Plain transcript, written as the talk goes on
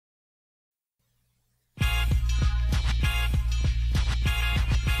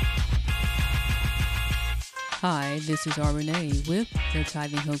Hi, this is Renee with the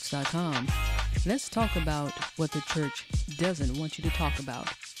tithinghoax.com. Let's talk about what the church doesn't want you to talk about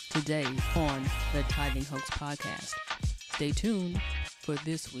today on the Tithing Hoax podcast. Stay tuned for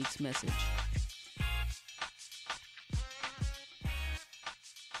this week's message.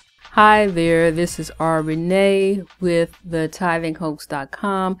 Hi there, this is Renee with the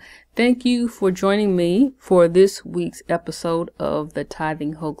tithinghoax.com. Thank you for joining me for this week's episode of the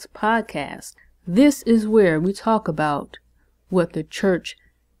Tithing Hoax podcast. This is where we talk about what the church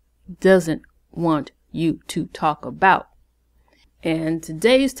doesn't want you to talk about. And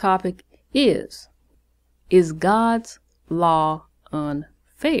today's topic is God's law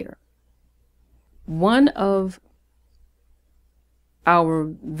unfair? One of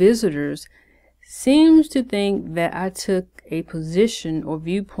our visitors seems to think that I took a position or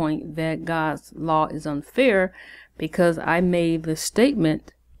viewpoint that God's law is unfair because I made the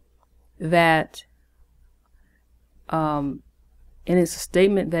statement that, and it's a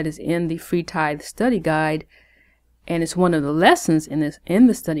statement that is in the Free Tithe Study Guide, and it's one of the lessons in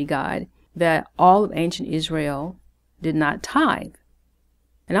the study guide, that all of ancient Israel did not tithe.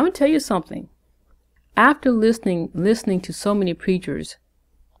 And I'm going to tell you something. After listening to so many preachers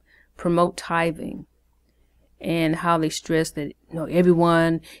promote tithing and how they stress that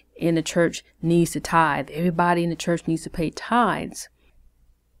everyone in the church needs to tithe, everybody in the church needs to pay tithes.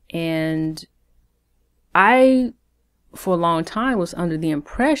 And I, for a long time, was under the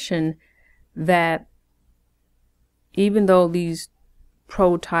impression that even though these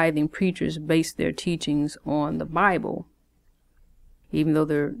pro-tithing preachers base their teachings on the Bible, even though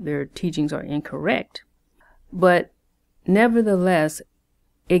their teachings are incorrect, but nevertheless,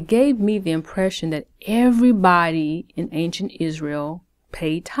 it gave me the impression that everybody in ancient Israel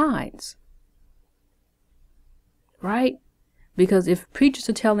paid tithes, right? Because if preachers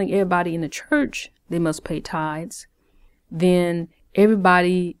are telling everybody in the church they must pay tithes, then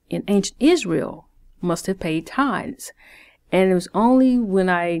everybody in ancient Israel must have paid tithes. And it was only when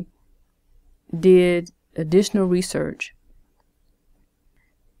I did additional research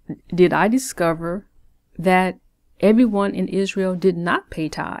did I discover that everyone in Israel did not pay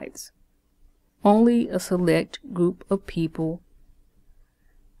tithes. Only a select group of people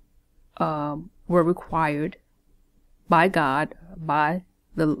were required by God, by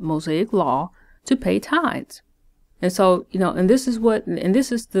the Mosaic law, to pay tithes. And so, this is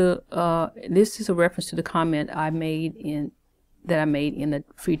a reference to the comment I made in the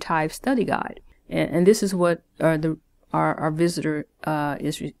Free Tithe Study Guide. And this is what our visitor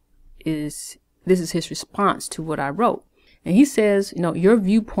this is his response to what I wrote. And he says, your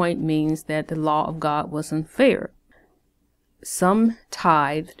viewpoint means that the law of God was unfair. Some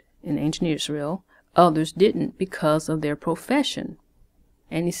tithed in ancient Israel, others didn't because of their profession.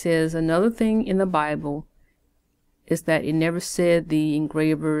 And he says another thing in the Bible is that it never said the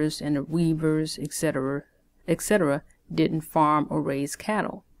engravers and the weavers, etc., didn't farm or raise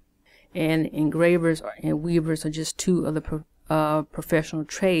cattle. And engravers and weavers are just two of the professional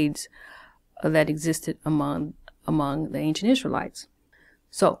trades that existed among the ancient Israelites.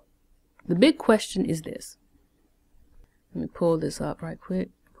 So the big question is this. Let me pull this up right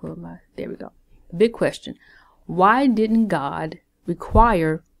quick. There we go. The big question. Why didn't God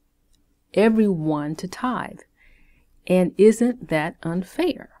require everyone to tithe? And isn't that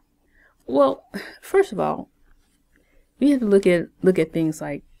unfair? Well, first of all, we have to look at things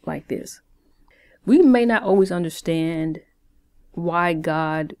like this. We may not always understand why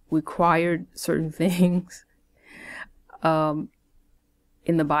God required certain things in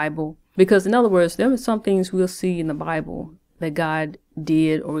the Bible. Because in other words, there are some things we'll see in the Bible that God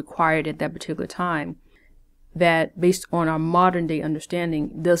did or required at that particular time that, based on our modern day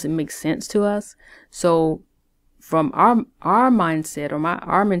understanding, doesn't make sense to us. So from our mindset or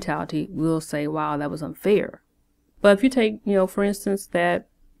our mentality, we'll say, wow, that was unfair. But if you take, for instance, that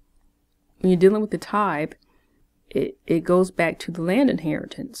when you're dealing with the tithe, it goes back to the land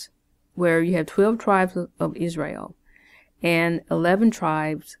inheritance, where you have 12 tribes of Israel, and 11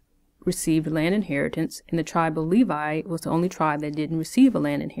 tribes received land inheritance, and the tribe of Levi was the only tribe that didn't receive a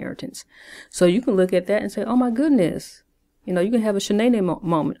land inheritance. So you can look at that and say, oh my goodness, you can have a Shanae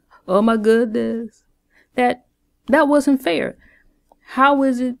moment. Oh my goodness, that wasn't fair. How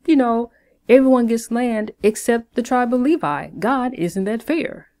is it, everyone gets land except the tribe of Levi? God, isn't that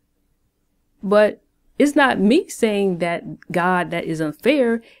fair? But it's not me saying that God, that is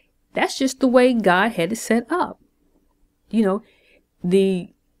unfair. That's just the way God had it set up.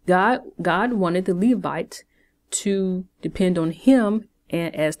 God wanted the Levites to depend on him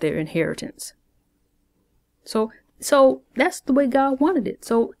as their inheritance. So So that's the way God wanted it.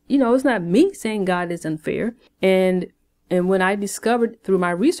 So, it's not me saying God is unfair. And when I discovered through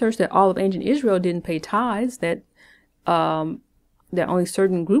my research that all of ancient Israel didn't pay tithes, that only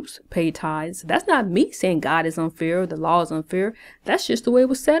certain groups paid tithes, that's not me saying God is unfair or the law is unfair. That's just the way it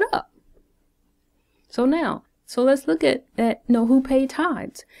was set up. So let's look at who paid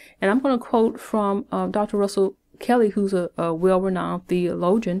tithes. And I'm going to quote from Dr. Russell Kelly, who's a well-renowned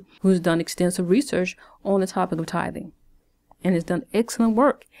theologian who's done extensive research on the topic of tithing and has done excellent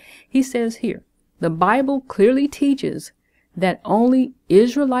work. He says here, the Bible clearly teaches that only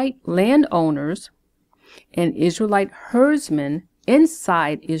Israelite landowners and Israelite herdsmen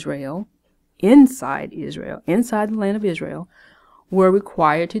inside Israel, inside the land of Israel, were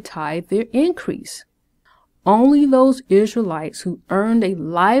required to tithe their increase. Only those Israelites who earned a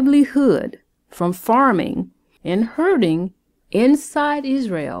livelihood from farming and herding inside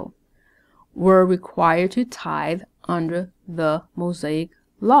Israel were required to tithe under the Mosaic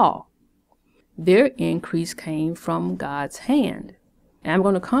law. Their increase came from God's hand. And I'm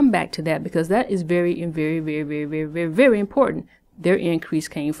going to come back to that because that is very, very, very, very, very, very, very important. Their increase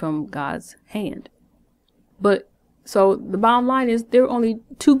came from God's hand. But so the bottom line is there were only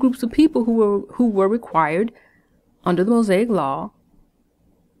two groups of people who were required under the Mosaic law,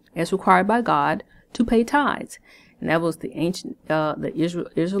 as required by God, to pay tithes. And that was the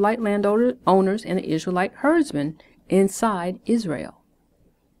Israelite landowners and the Israelite herdsmen inside Israel.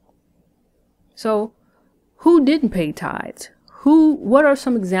 So who didn't pay tithes? What are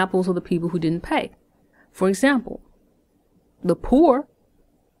some examples of the people who didn't pay? For example, the poor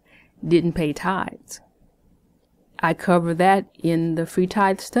didn't pay tithes. I cover that in the free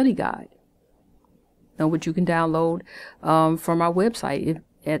tithe study guide, which you can download from our website.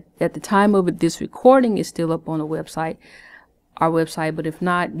 At the time of this recording, it's still up on the website, our website, but if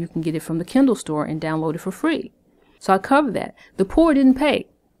not, you can get it from the Kindle store and download it for free. So I cover that. The poor didn't pay.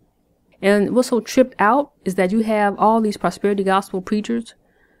 And what's so tripped out is that you have all these prosperity gospel preachers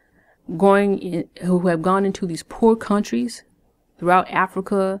who have gone into these poor countries throughout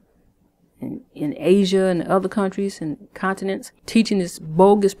Africa and in Asia and other countries and continents, teaching this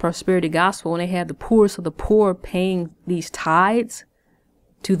bogus prosperity gospel, and they have the poorest of the poor paying these tithes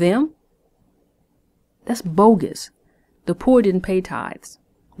to them. That's bogus. The poor didn't pay tithes.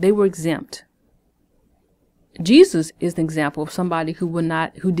 They were exempt. Jesus is an example of somebody who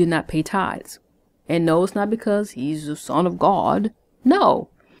did not pay tithes. And no, it's not because he's the Son of God. No,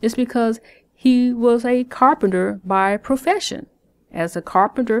 it's because he was a carpenter by profession. As a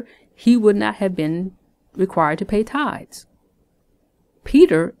carpenter, he would not have been required to pay tithes.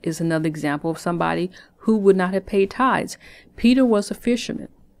 Peter is another example of somebody who would not have paid tithes. Peter was a fisherman.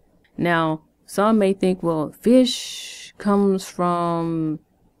 Now, some may think, well, fish comes from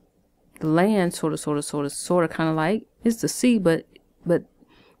the land, sort of, kind of like it's the sea, but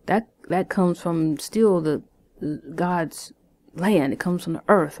that comes from still the God's land. It comes from the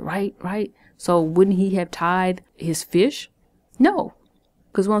earth, right? So wouldn't he have tithed his fish? No,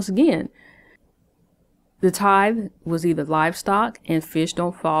 because once again, the tithe was either livestock, and fish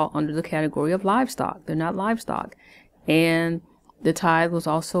don't fall under the category of livestock. They're not livestock. And the tithe was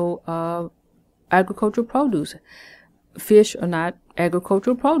also agricultural produce. Fish are not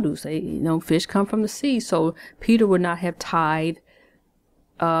agricultural produce. Fish come from the sea. So Peter would not have tithed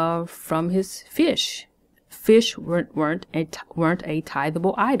from his fish. Fish weren't a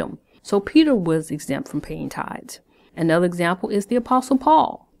tithable item. So Peter was exempt from paying tithes. Another example is the Apostle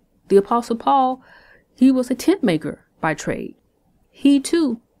Paul. The Apostle Paul, he was a tent maker by trade. He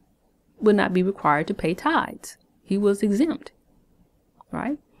too would not be required to pay tithes. He was exempt,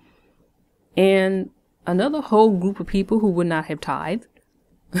 right? And another whole group of people who would not have tithed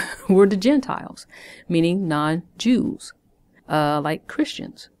were the Gentiles, meaning non-Jews, like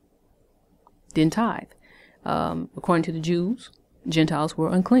Christians, didn't tithe. According to the Jews, Gentiles were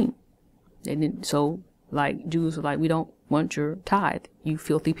unclean. They didn't. So, like, Jews were like, we don't want your tithe, you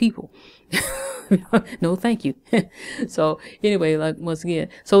filthy people. No, thank you. So anyway, like, once again,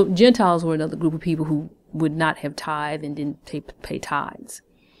 so Gentiles were another group of people who would not have tithe and didn't pay tithes.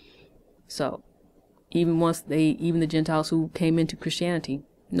 So even the Gentiles who came into Christianity,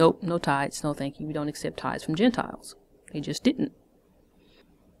 nope, no tithes, no thank you. We don't accept tithes from Gentiles. They just didn't.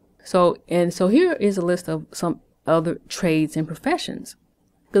 So here is a list of some other trades and professions.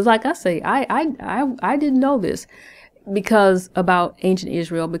 Because like I say, I didn't know this about ancient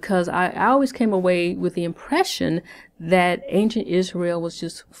Israel, because I always came away with the impression that ancient Israel was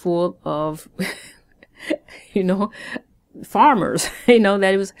just full of, farmers,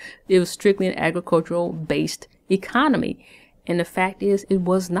 that it was strictly an agricultural based economy. And the fact is, it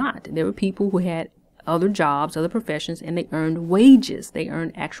was not. There were people who had other jobs, other professions, and they earned wages. They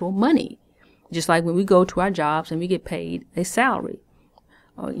earned actual money. Just like when we go to our jobs and we get paid a salary,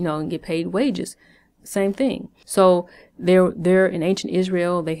 and get paid wages. Same thing. So there in ancient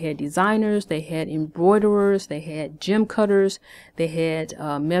Israel, they had designers, they had embroiderers, they had gem cutters, they had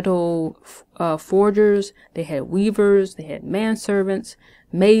metal forgers, they had weavers, they had manservants,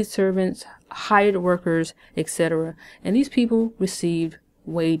 maidservants, hired workers, etc. And these people received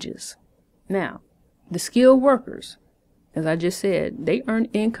wages. Now, the skilled workers, as I just said, they earned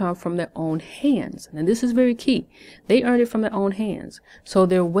income from their own hands. And this is very key. They earned it from their own hands. So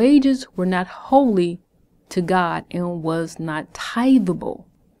their wages were not holy to God and was not tithable.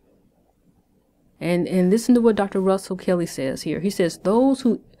 And listen to what Dr. Russell Kelly says here. He says, those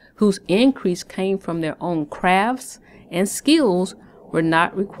whose increase came from their own crafts and skills were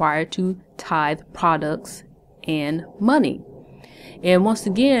not required to tithe products and money. And once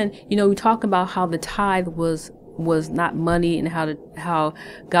again, we talk about how the tithe was not money and how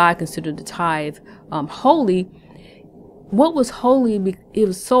God considered the tithe holy. What was holy? It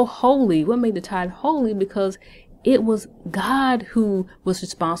was so holy. What made the tithe holy? Because it was God who was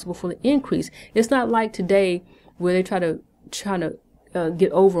responsible for the increase. It's not like today where they try to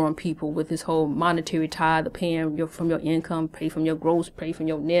get over on people with this whole monetary tithe, paying from your income, pay from your gross, pay from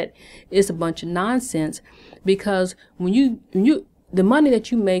your net. It's a bunch of nonsense, because when you the money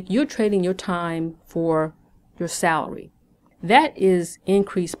that you make, you're trading your time for your salary. That is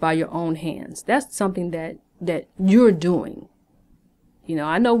increased by your own hands. That's something that you're doing.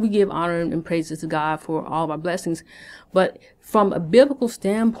 I know we give honor and praises to God for all of our blessings, but from a biblical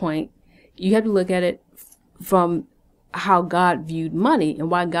standpoint, you have to look at it from how God viewed money and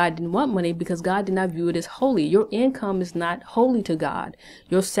why God didn't want money, because God did not view it as holy. Your income is not holy to God.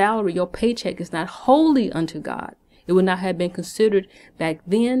 Your salary, your paycheck is not holy unto God. It would not have been considered back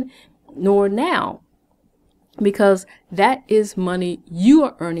then nor now, because that is money you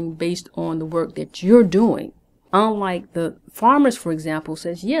are earning based on the work that you're doing. Unlike the farmers, for example,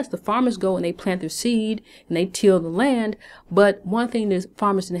 says, yes, the farmers go and they plant their seed and they till the land. But one thing that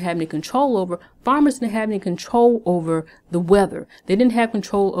farmers didn't have any control over, farmers didn't have any control over the weather. They didn't have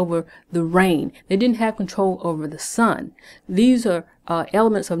control over the rain. They didn't have control over the sun. These are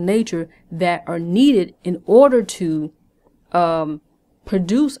elements of nature that are needed in order to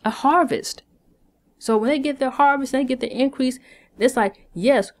produce a harvest. So when they get their harvest, they get the increase, it's like,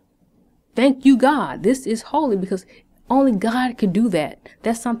 yes, thank you, God. This is holy, because only God could do that.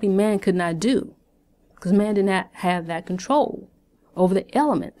 That's something man could not do, because man did not have that control over the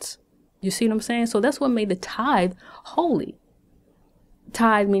elements. You see what I'm saying? So that's what made the tithe holy.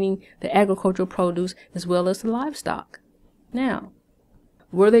 Tithe meaning the agricultural produce as well as the livestock. Now,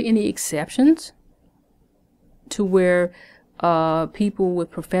 were there any exceptions to where people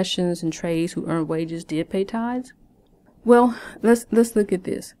with professions and trades who earn wages did pay tithes? Well, let's look at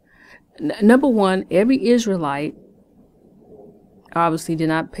this. Number one, every Israelite obviously did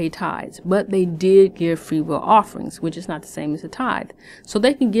not pay tithes, but they did give free will offerings, which is not the same as a tithe. So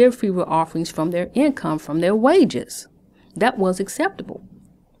they can give free will offerings from their income, from their wages. That was acceptable,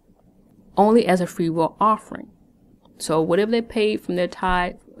 only as a free will offering. So whatever they paid from their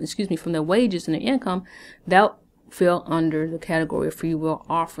from their wages and their income, that fell under the category of free will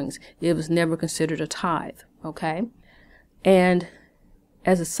offerings. It was never considered a tithe. Okay, and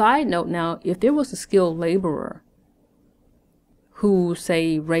as a side note, now, if there was a skilled laborer who,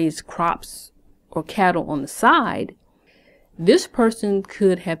 say, raised crops or cattle on the side, this person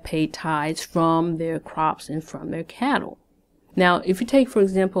could have paid tithes from their crops and from their cattle. Now, if you take, for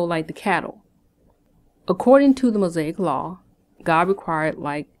example, like the cattle, according to the Mosaic law, God required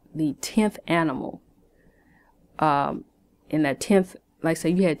like the 10th animal. In that 10th, like say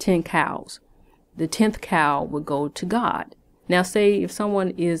you had 10 cows, the 10th cow would go to God. Now, say if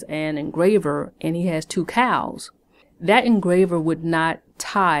someone is an engraver and he has 2 cows, that engraver would not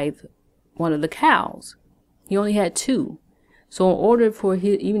tithe one of the cows. He only had 2. So in order for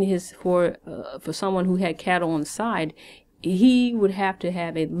for someone who had cattle on the side, he would have to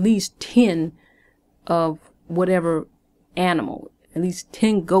have at least 10 of whatever animal, at least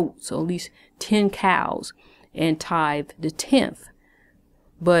 10 goats, or at least 10 cows, and tithe the 10th.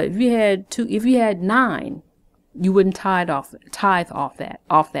 But if you had 9, you wouldn't tithe off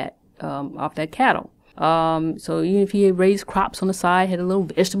that cattle. So even if he had raised crops on the side, had a little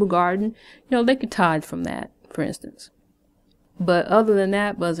vegetable garden, they could tithe from that, for instance. But other than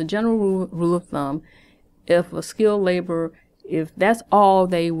that, but as a general rule of thumb, if a skilled laborer, if that's all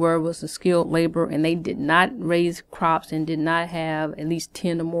they were, was a skilled laborer, and they did not raise crops and did not have at least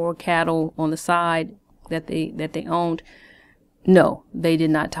 10 or more cattle on the side that they owned, no, they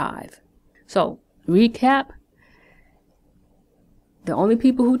did not tithe. So recap, the only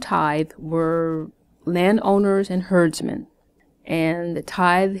people who tithed were landowners and herdsmen, and the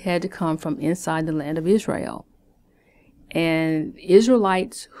tithe had to come from inside the land of Israel. And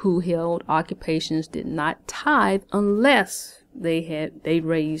Israelites who held occupations did not tithe unless they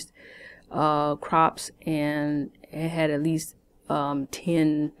raised crops and had at least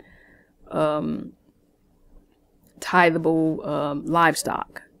 10 tithable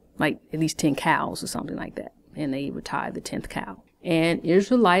livestock, like at least 10 cows or something like that, and they would tithe the 10th cow. And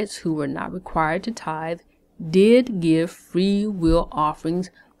Israelites who were not required to tithe did give free will offerings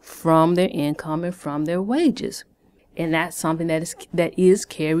from their income and from their wages. And that's something that is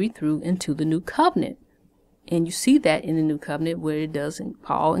carried through into the new covenant. And you see that in the new covenant where it does, and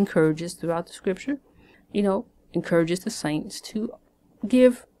Paul encourages throughout the scripture, encourages the saints to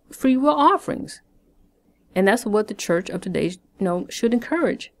give free will offerings. And that's what the church of today, should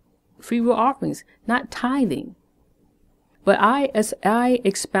encourage. Free will offerings, not tithing. But as I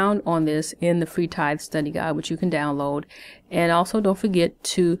expound on this in the free tithe study guide, which you can download. And also don't forget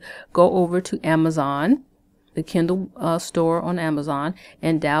to go over to Amazon, the Kindle store on Amazon,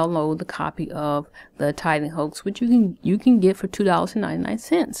 and download the copy of the Tithing Hoax, which you can get for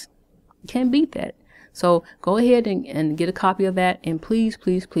 $2.99. You can't beat that. So go ahead and get a copy of that, and please,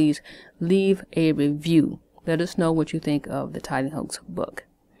 please, please leave a review. Let us know what you think of the Tithing Hoax book.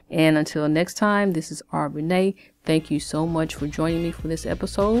 And until next time, this is R. Renee. Thank you so much for joining me for this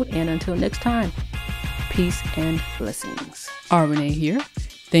episode. And until next time, peace and blessings. R. Renee here.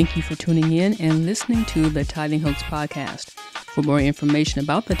 Thank you for tuning in and listening to the Tithing Hoax podcast. For more information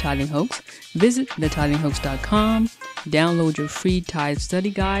about the Tithing Hoax, visit thetithinghoax.com, download your free tithe study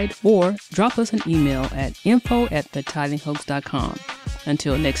guide, or drop us an email at info@thetithinghoax.com.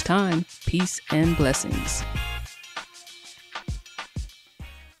 Until next time, peace and blessings.